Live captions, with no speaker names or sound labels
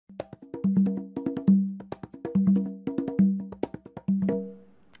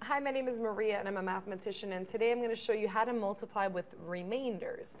my name is Maria and I'm a mathematician, and today I'm going to show you how to multiply with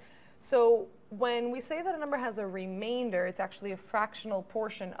remainders. So when we say that a number has a remainder, it's actually a fractional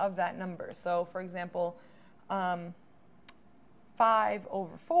portion of that number. So for example, 5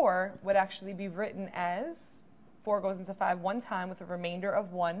 over 4 would actually be written as 4 goes into 5 one time with a remainder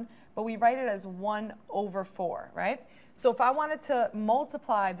of 1, but we write it as 1 over 4, right? So if I wanted to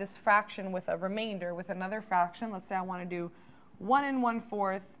multiply this fraction with a remainder with another fraction, let's say I want to do 1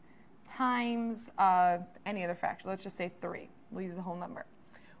 1/4 times any other fraction. Let's just say 3. We'll use the whole number.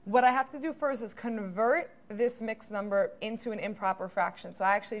 What I have to do first is convert this mixed number into an improper fraction. So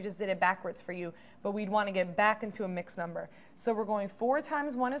I actually just did it backwards for you, but we'd want to get back into a mixed number. So we're going 4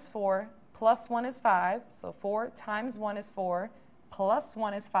 times 1 is 4, plus 1 is 5. So 4 times 1 is 4, plus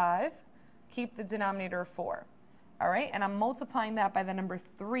 1 is 5. Keep the denominator of 4. All right, and I'm multiplying that by the number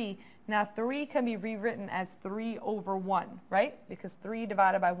 3. Now 3 can be rewritten as 3 over 1, right? Because 3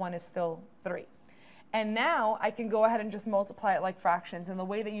 divided by 1 is still 3. And now I can go ahead and just multiply it like fractions. And the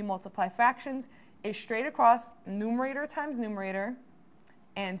way that you multiply fractions is straight across, numerator times numerator,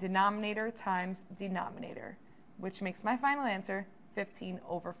 and denominator times denominator, which makes my final answer 15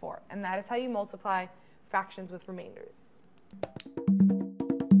 over 4. And that is how you multiply fractions with remainders.